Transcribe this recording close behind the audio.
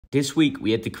This week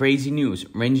we had the crazy news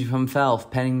ranging from Valve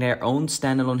penning their own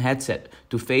standalone headset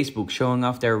to Facebook showing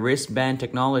off their wristband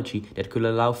technology that could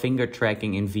allow finger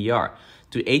tracking in VR,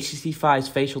 to HTC Vive's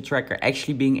facial tracker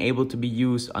actually being able to be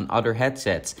used on other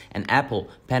headsets, and Apple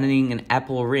penning an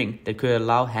Apple Ring that could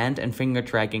allow hand and finger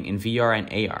tracking in VR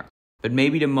and AR. But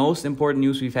maybe the most important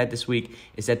news we've had this week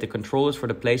is that the controllers for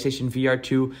the PlayStation VR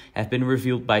 2 have been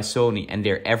revealed by Sony, and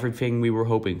they're everything we were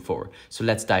hoping for. So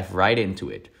let's dive right into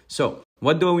it. So,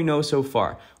 what do we know so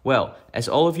far? Well, as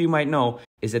all of you might know,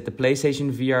 is that the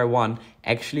PlayStation VR 1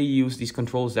 actually used these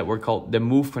controllers that were called the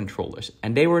Move controllers,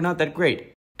 and they were not that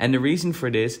great. And the reason for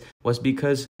this was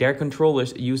because their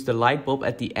controllers used the light bulb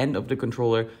at the end of the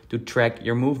controller to track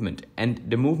your movement. And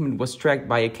the movement was tracked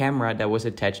by a camera that was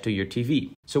attached to your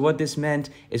TV. So what this meant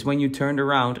is when you turned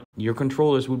around, your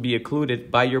controllers would be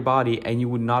occluded by your body and you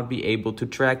would not be able to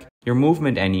track your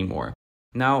movement anymore.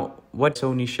 Now, what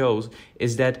Sony shows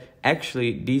is that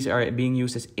actually these are being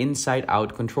used as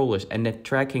inside-out controllers, and that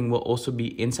tracking will also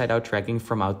be inside-out tracking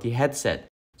from out the headset.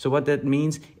 So what that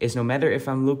means is no matter if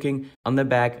I'm looking on the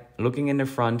back, looking in the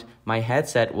front, my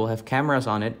headset will have cameras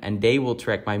on it and they will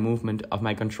track my movement of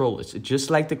my controllers, just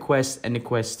like the Quest and the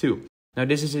Quest 2. Now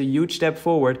this is a huge step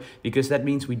forward because that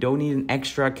means we don't need an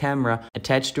extra camera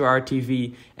attached to our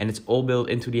TV and it's all built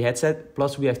into the headset.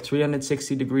 Plus we have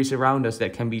 360 degrees around us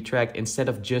that can be tracked instead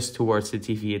of just towards the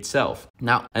TV itself.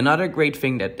 Now another great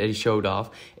thing that they showed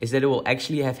off is that it will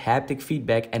actually have haptic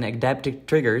feedback and adaptive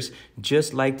triggers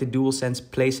just like the DualSense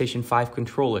PlayStation 5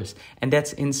 controllers. And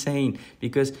that's insane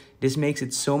because this makes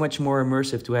it so much more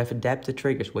immersive to have adaptive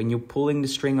triggers. When you're pulling the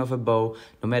string of a bow,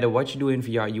 no matter what you do in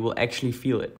VR, you will actually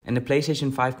feel it. And the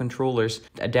PlayStation 5 controllers,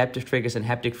 the adaptive triggers and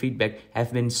haptic feedback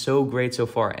have been so great so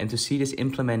far. And to see this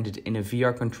implemented in a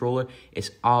VR controller is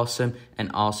awesome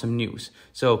and awesome news.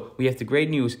 So we have the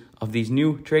great news of these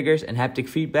new triggers and haptic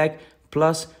feedback.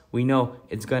 Plus we know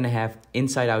it's going to have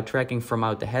inside out tracking from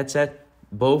out the headset.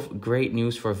 Both great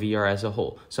news for VR as a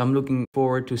whole. So I'm looking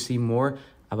forward to see more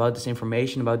about this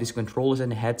information, about these controllers and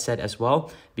the headset as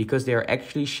well, because they are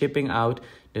actually shipping out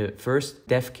the first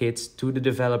dev kits to the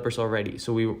developers already.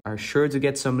 So we are sure to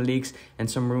get some leaks and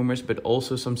some rumors, but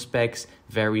also some specs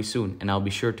very soon. And I'll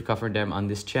be sure to cover them on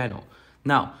this channel.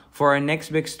 Now, for our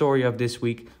next big story of this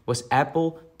week was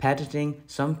Apple patenting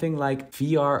something like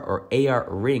VR or AR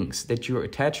rings that you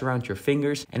attach around your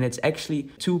fingers, and it's actually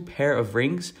two pair of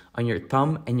rings on your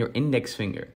thumb and your index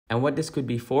finger. And what this could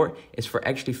be for is for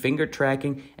actually finger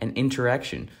tracking and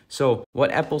interaction. So what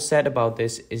Apple said about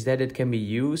this is that it can be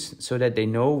used so that they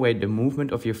know where the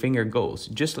movement of your finger goes,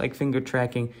 just like finger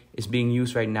tracking is being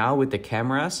used right now with the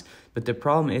cameras. But the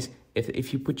problem is,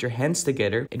 if you put your hands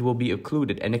together, it will be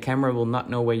occluded and the camera will not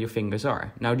know where your fingers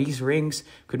are. Now these rings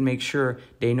could make sure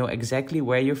they know exactly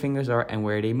where your fingers are and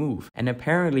where they move. And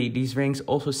apparently these rings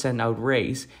also send out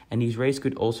rays, and these rays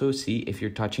could also see if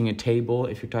you're touching a table,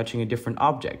 if you're touching a different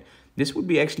object. This would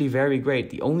be actually very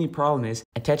great. The only problem is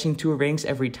attaching two rings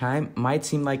every time might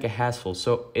seem like a hassle.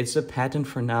 So it's a patent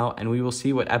for now and we will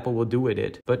see what Apple will do with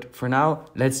it. But for now,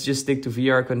 let's just stick to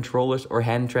VR controllers or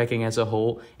hand tracking as a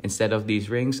whole instead of these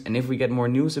rings. And if we get more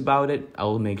news about it, I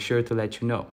will make sure to let you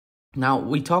know. Now,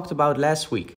 we talked about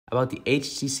last week about the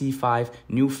HTC Vive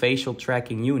new facial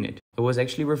tracking unit. It was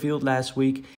actually revealed last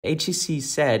week. HTC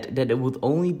said that it would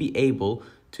only be able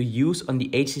to use on the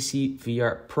HTC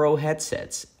VR Pro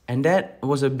headsets. And that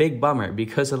was a big bummer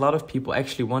because a lot of people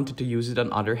actually wanted to use it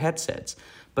on other headsets.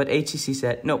 But HTC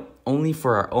said, no, only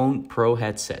for our own Pro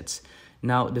headsets.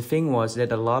 Now, the thing was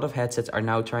that a lot of headsets are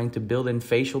now trying to build in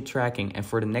facial tracking. And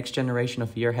for the next generation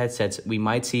of VR headsets, we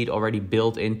might see it already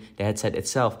built in the headset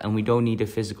itself and we don't need a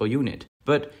physical unit.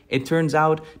 But it turns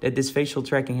out that this facial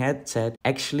tracking headset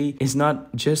actually is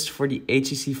not just for the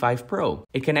HTC Vive Pro.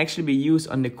 It can actually be used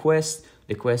on the Quest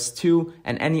 2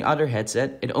 and any other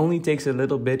headset. It only takes a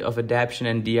little bit of adaptation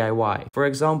and DIY. For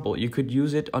example, you could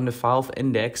use it on the Valve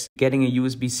Index, getting a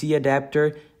USB-C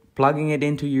adapter, plugging it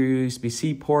into your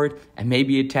USB-C port, and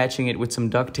maybe attaching it with some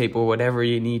duct tape or whatever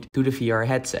you need to the VR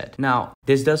headset. Now,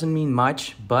 this doesn't mean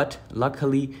much, but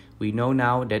luckily we know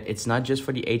now that it's not just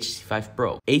for the HTC Vive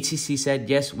Pro. HTC said,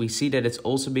 yes, we see that it's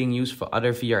also being used for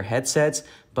other VR headsets,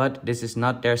 but this is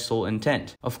not their sole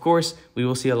intent. Of course, we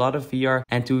will see a lot of VR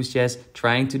enthusiasts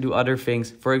trying to do other things.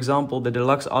 For example, the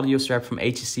deluxe audio strap from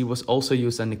HTC was also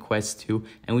used on the Quest 2,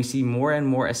 and we see more and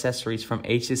more accessories from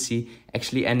HTC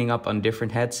actually ending up on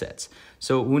different headsets.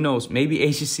 So who knows, maybe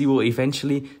HTC will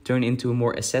eventually turn into a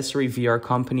more accessory VR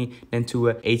company than to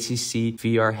a HTC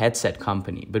VR headset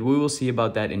company, but we will see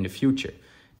about that in the future.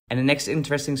 And the next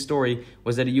interesting story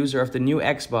was that a user of the new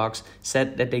Xbox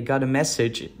said that they got a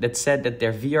message that said that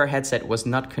their VR headset was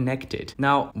not connected.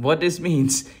 Now, what this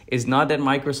means is not that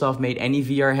Microsoft made any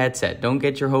VR headset. Don't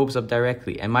get your hopes up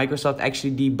directly. And Microsoft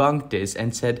actually debunked this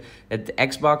and said that the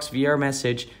Xbox VR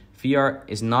message, VR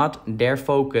is not their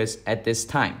focus at this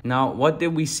time. Now, what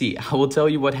did we see? I will tell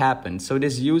you what happened. So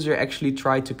this user actually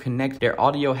tried to connect their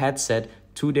audio headset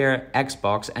to their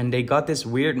Xbox, and they got this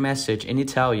weird message in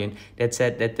Italian that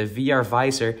said that the VR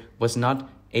visor was not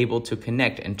able to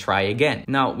connect and try again.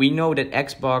 Now, we know that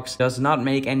Xbox does not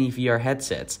make any VR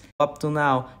headsets. Up till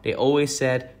now, they always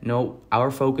said, no,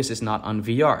 our focus is not on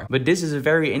VR. But this is a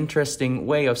very interesting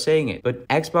way of saying it. But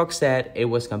Xbox said it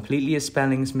was completely a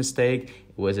spelling mistake.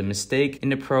 It was a mistake in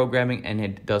the programming, and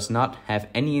it does not have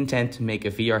any intent to make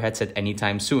a VR headset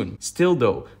anytime soon. Still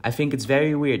though, I think it's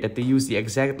very weird that they use the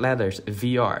exact letters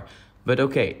VR. But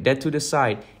okay, that to the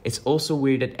side, it's also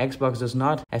weird that Xbox does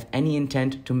not have any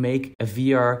intent to make a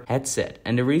VR headset.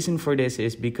 And the reason for this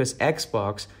is because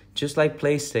Xbox, just like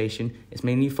PlayStation, is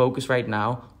mainly focused right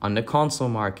now on the console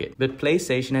market. But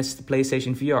PlayStation has the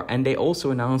PlayStation VR, and they also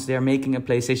announced they are making a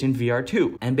PlayStation VR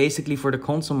 2. And basically for the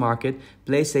console market,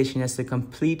 PlayStation has the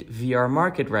complete VR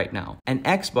market right now. And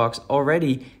Xbox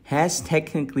already has,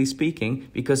 technically speaking,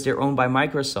 because they're owned by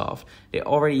Microsoft, they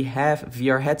already have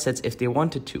VR headsets if they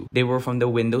wanted to. They were from the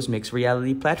Windows Mixed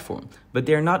Reality platform, but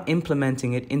they're not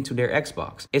implementing it into their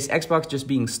Xbox. Is Xbox just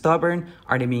being stubborn?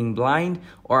 Are they being blind?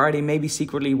 Or are they maybe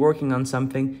secretly working on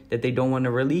something that they don't want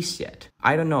to release yet?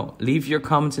 I don't know. Leave your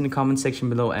comments in the comment section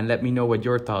below and let me know what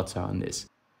your thoughts are on this.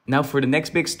 Now for the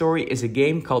next big story is a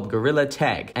game called Gorilla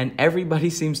Tag, and everybody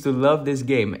seems to love this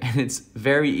game, and it's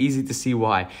very easy to see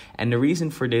why. And the reason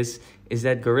for this is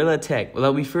that Gorilla Tag, well,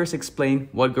 let me first explain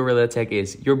what Gorilla Tag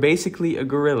is. You're basically a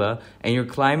gorilla and you're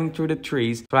climbing through the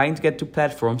trees, trying to get to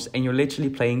platforms, and you're literally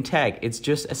playing tag. It's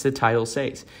just as the title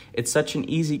says. It's such an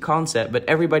easy concept, but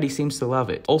everybody seems to love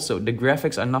it. Also, the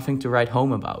graphics are nothing to write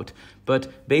home about.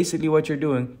 But basically what you're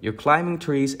doing, you're climbing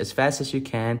trees as fast as you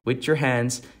can with your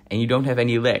hands, and you don't have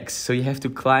any legs. So you have to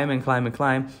climb and climb and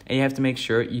climb, and you have to make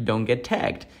sure you don't get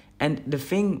tagged. And the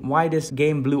thing why this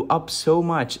game blew up so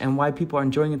much and why people are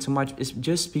enjoying it so much is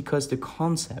just because the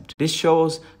concept. This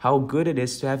shows how good it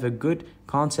is to have a good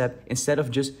concept instead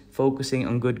of just focusing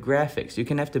on good graphics. You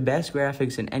can have the best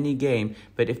graphics in any game,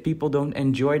 but if people don't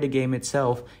enjoy the game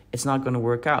itself, it's not going to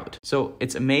work out. So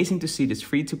it's amazing to see this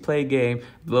free-to-play game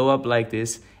blow up like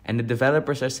this, and the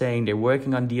developers are saying they're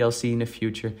working on DLC in the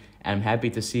future, and I'm happy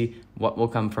to see what will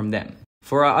come from them.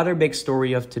 For our other big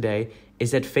story of today is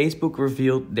that Facebook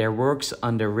revealed their works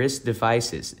on the wrist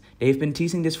devices. They've been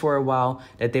teasing this for a while,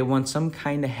 that they want some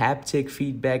kind of haptic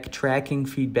feedback, tracking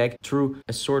feedback through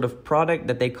a sort of product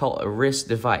that they call a wrist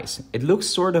device. It looks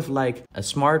sort of like a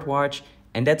smartwatch,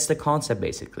 and that's the concept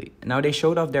basically. Now they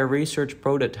showed off their research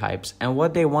prototypes, and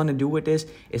what they want to do with this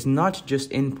is not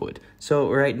just input. So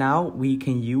right now we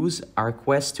can use our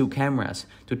Quest 2 cameras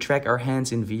to track our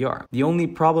hands in VR. The only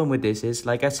problem with this is,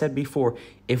 like I said before,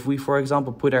 if we for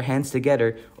example put our hands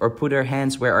together or put our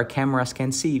hands where our cameras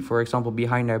can see, for example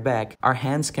behind our back, our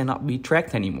hands cannot be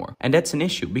tracked anymore. And that's an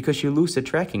issue because you lose the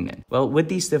tracking then. Well, with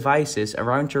these devices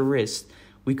around your wrist,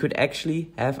 we could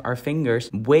actually have our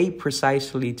fingers way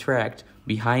precisely tracked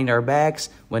behind our backs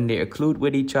when they occlude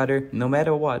with each other, no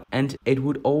matter what. And it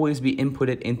would always be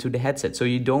inputted into the headset, so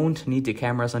you don't need the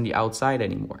cameras on the outside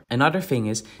anymore. Another thing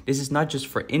is, this is not just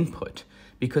for input,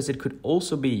 because it could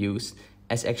also be used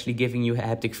as actually giving you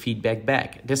haptic feedback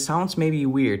back. This sounds maybe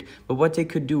weird, but what they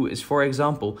could do is, for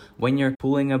example, when you're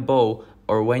pulling a bow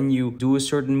or when you do a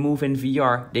certain move in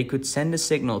VR, they could send a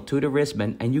signal to the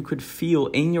wristband and you could feel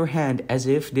in your hand as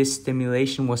if this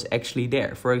stimulation was actually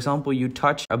there. For example, you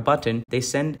touch a button, they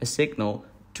send a signal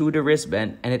to the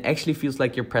wristband and it actually feels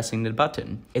like you're pressing the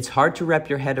button. It's hard to wrap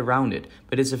your head around it,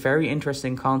 but it's a very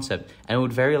interesting concept, and I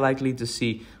would very likely to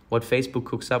see what Facebook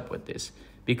cooks up with this.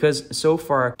 Because so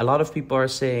far, a lot of people are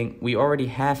saying we already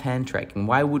have hand tracking.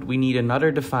 Why would we need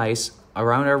another device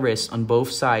around our wrist on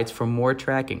both sides for more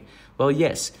tracking? Well,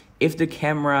 yes, if the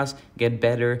cameras get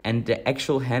better and the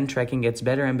actual hand tracking gets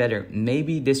better and better,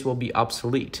 maybe this will be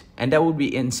obsolete. And that would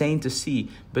be insane to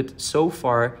see. But so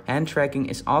far, hand tracking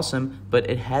is awesome, but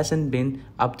it hasn't been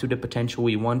up to the potential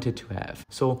we wanted to have.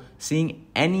 So seeing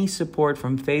any support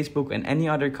from Facebook and any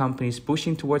other companies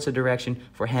pushing towards a direction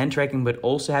for hand tracking but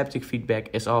also haptic feedback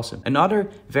is awesome.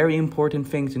 Another very important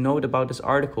thing to note about this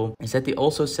article is that they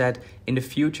also said in the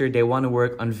future they want to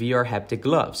work on VR haptic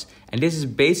gloves. And this is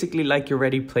basically like your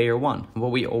Ready Player One,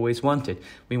 what we always wanted.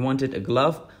 We wanted a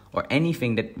glove or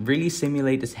anything that really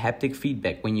simulates haptic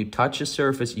feedback. When you touch a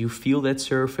surface, you feel that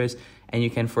surface and you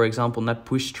can, for example, not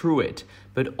push through it,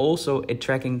 but also it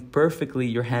tracking perfectly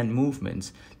your hand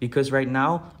movements. Because right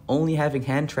now, only having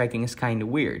hand tracking is kind of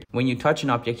weird. When you touch an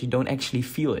object, you don't actually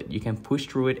feel it. You can push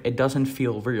through it, it doesn't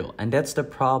feel real. And that's the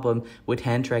problem with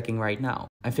hand tracking right now.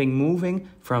 I think moving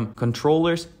from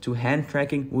controllers to hand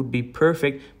tracking would be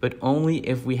perfect, but only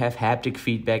if we have haptic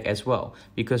feedback as well.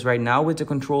 Because right now with the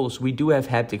controllers, we do have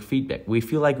haptic feedback. We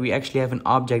feel like we actually have an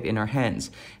object in our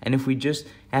hands. And if we just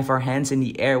have our hands in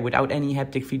the air without any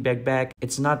haptic feedback back,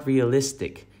 it's not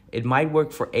realistic. It might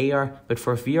work for AR, but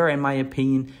for VR, in my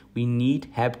opinion, we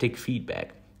need haptic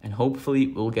feedback. And hopefully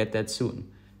we'll get that soon.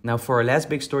 Now, for our last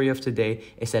big story of today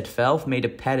is that Valve made a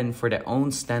patent for their own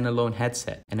standalone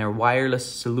headset and a wireless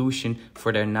solution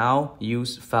for their now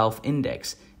used Valve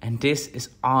Index. And this is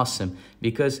awesome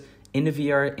because in the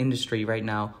VR industry right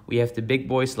now, we have the big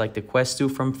boys like the Quest 2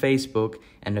 from Facebook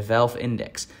and the Valve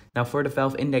Index. Now for the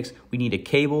Valve Index, we need a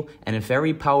cable and a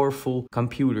very powerful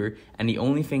computer. And the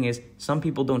only thing is, some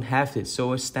people don't have this.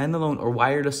 So a standalone or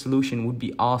wireless solution would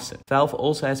be awesome. Valve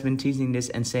also has been teasing this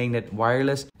and saying that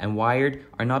wireless and wired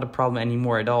are not a problem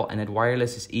anymore at all, and that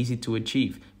wireless is easy to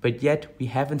achieve. But yet we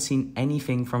haven't seen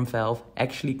anything from Valve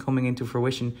actually coming into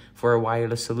fruition for a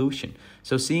wireless solution.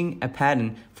 So seeing a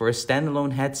patent for a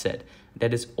standalone headset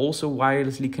that is also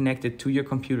wirelessly connected to your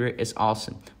computer is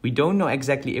awesome. We don't know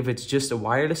exactly if it's just a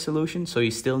wireless solution, so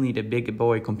you still need a big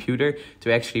boy computer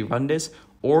to actually run this,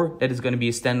 or that it's going to be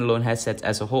a standalone headset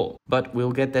as a whole. But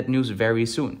we'll get that news very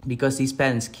soon, because these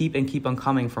patents keep on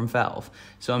coming from Valve.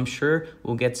 So I'm sure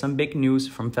we'll get some big news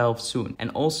from Valve soon.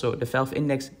 And also, the Valve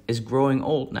Index is growing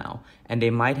old now, and they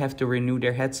might have to renew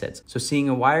their headsets. So seeing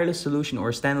a wireless solution or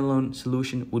a standalone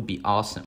solution would be awesome.